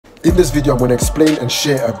In this video, I'm going to explain and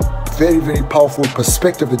share a very, very powerful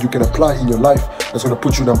perspective that you can apply in your life that's going to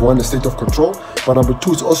put you, number one, in a state of control, but number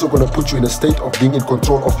two, it's also going to put you in a state of being in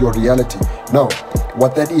control of your reality. Now,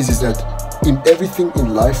 what that is that in everything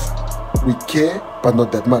in life, we care, but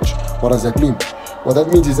not that much. What does that mean? What that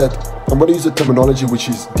means is that I'm going to use a terminology which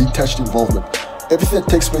is detached involvement. Everything that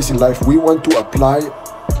takes place in life, we want to apply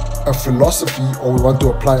a philosophy, or we want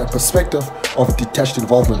to apply a perspective of detached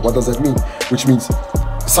involvement. What does that mean? Which means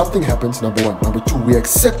something happens, number one. Number two, we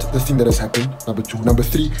accept the thing that has happened. Number two. Number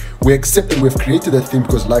three, we accept that we've created that thing,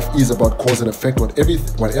 because life is about cause and effect.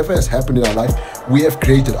 Whatever has happened in our life, we have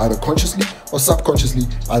created either consciously or subconsciously,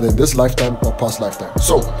 either in this lifetime or past lifetime.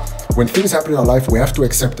 So when things happen in our life, we have to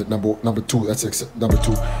accept it. Number two, that's number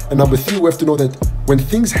two. And number three, we have to know that when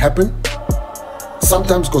things happen,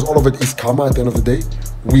 sometimes, because all of it is karma at the end of the day,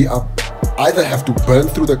 we either have to burn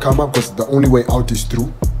through the karma because the only way out is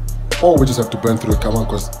through, or we just have to burn through the karma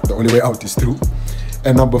because the only way out is through.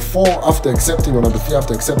 And number four, after accepting, or number three,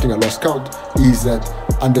 after accepting, I lost count, is that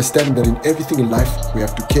understanding that in everything in life, we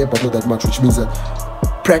have to care, but not that much, which means that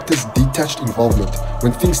practice detached involvement.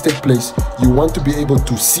 When things take place, you want to be able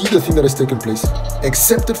to see the thing that has taken place,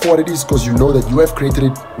 accept it for what it is, because you know that you have created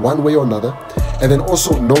it one way or another, and then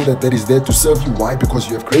also know that that is there to serve you. Why? Because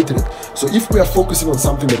you have created it. So if we are focusing on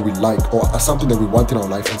something that we like, or something that we want in our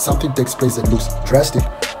life, and something takes place that looks drastic,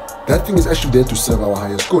 that thing is actually there to serve our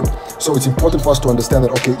highest good. So it's important for us to understand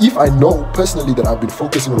that, okay, if I know personally that I've been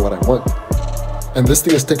focusing on what I want, and this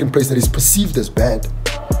thing has taken place that is perceived as bad,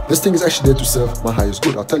 this thing is actually there to serve my highest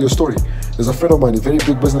good. I'll tell you a story. There's a friend of mine, a very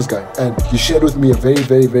big business guy, and he shared with me a very,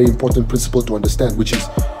 very, very important principle to understand, which is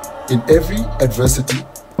in every adversity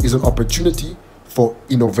is an opportunity for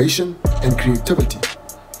innovation and creativity,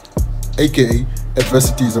 aka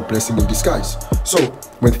adversity is a blessing in disguise. So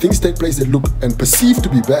when things take place that look and perceive to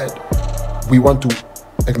be bad, we want to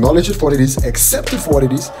acknowledge it for what it is, accept it for what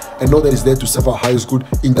it is, and know that it's there to serve our highest good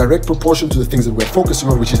in direct proportion to the things that we're focusing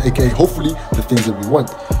on, which is aka hopefully the things that we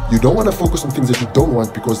want. You don't want to focus on things that you don't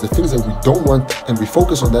want, because the things that we don't want and we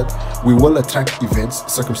focus on that, we will attract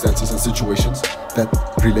events, circumstances, and situations that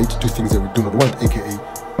relate to things that we do not want, aka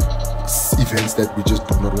events that we just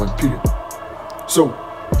do not want, period. So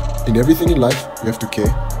in everything in life, you have to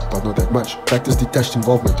care, but not that much. Practice detached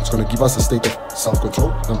involvement. It's going to give us a state of self-control,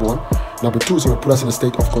 number one. Number two, it's going to put us in a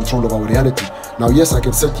state of control of our reality. Now, yes, I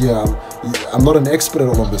can sit here. I'm not an expert at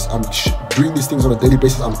all of this. I'm doing these things on a daily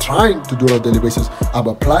basis. I'm trying to do it on a daily basis. I'm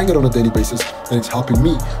applying it on a daily basis, and it's helping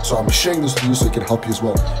me. So I'm sharing this with you so it can help you as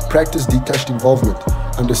well. Practice detached involvement.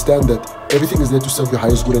 Understand that everything is there to serve your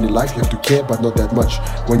highest good, and in life, you have to care, but not that much.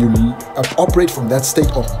 When you operate from that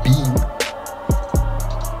state of being,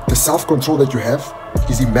 the self-control that you have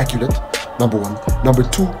is immaculate, number one. Number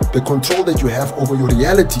two, the control that you have over your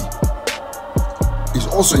reality is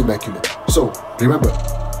also immaculate. So remember,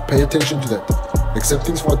 pay attention to that. Accept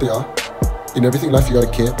things for what they are. In everything in life, you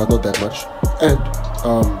gotta care, but not that much. And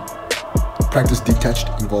practice detached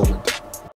involvement.